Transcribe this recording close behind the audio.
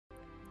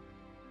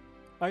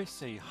I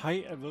say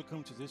hi and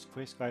welcome to this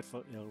quest guide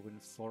for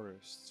Elwynn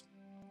Forest.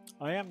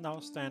 I am now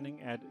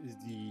standing at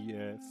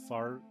the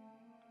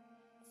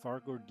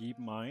Fargo Deep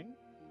Mine,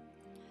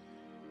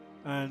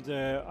 and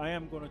I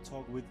am going to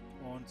talk with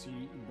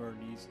Auntie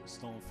Bernice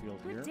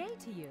Stonefield here. Good day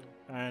to you.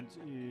 And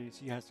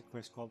she has a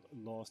quest called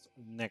Lost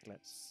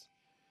Necklace.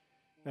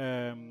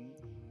 And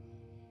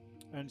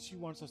she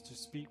wants us to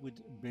speak with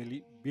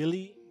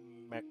Billy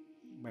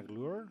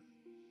McClure.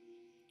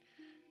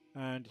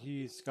 And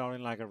he's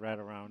scouting like a rat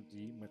around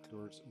the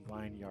McClure's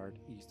vineyard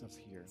east of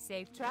here.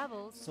 Safe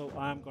travels. So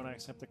I'm gonna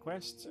accept the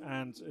quest,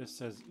 and it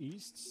says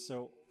east,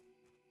 so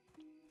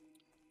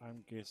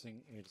I'm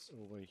guessing it's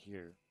over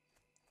here,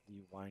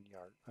 the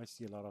vineyard. I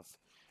see a lot of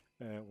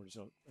what is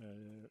it?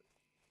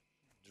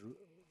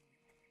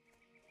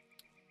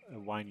 A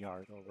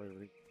vineyard or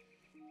whatever.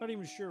 Not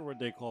even sure what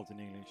they call it in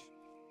English.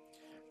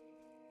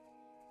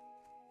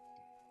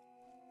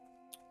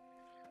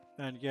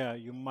 And yeah,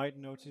 you might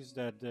notice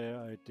that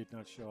I did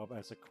not show up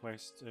as a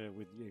quest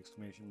with the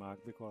exclamation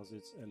mark because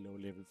it's a low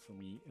level for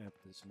me at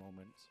this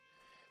moment.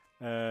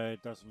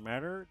 It doesn't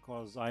matter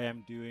because I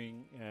am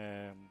doing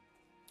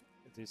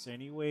this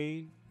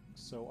anyway,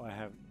 so I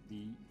have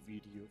the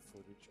video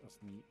footage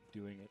of me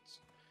doing it.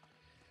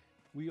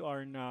 We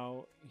are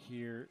now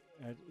here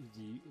at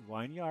the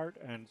vineyard,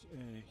 and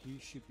he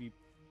should be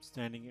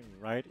standing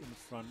right in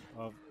front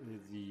of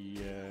the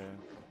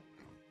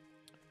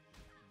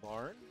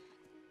barn.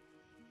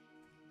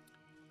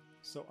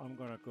 So I'm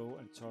gonna go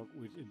and talk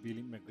with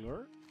Billy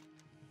McClure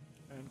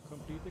and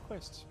complete the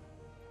quest.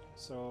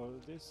 So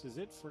this is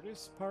it for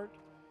this part,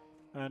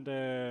 and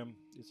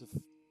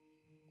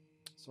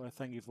so I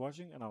thank you for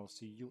watching, and I will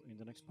see you in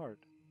the next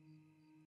part.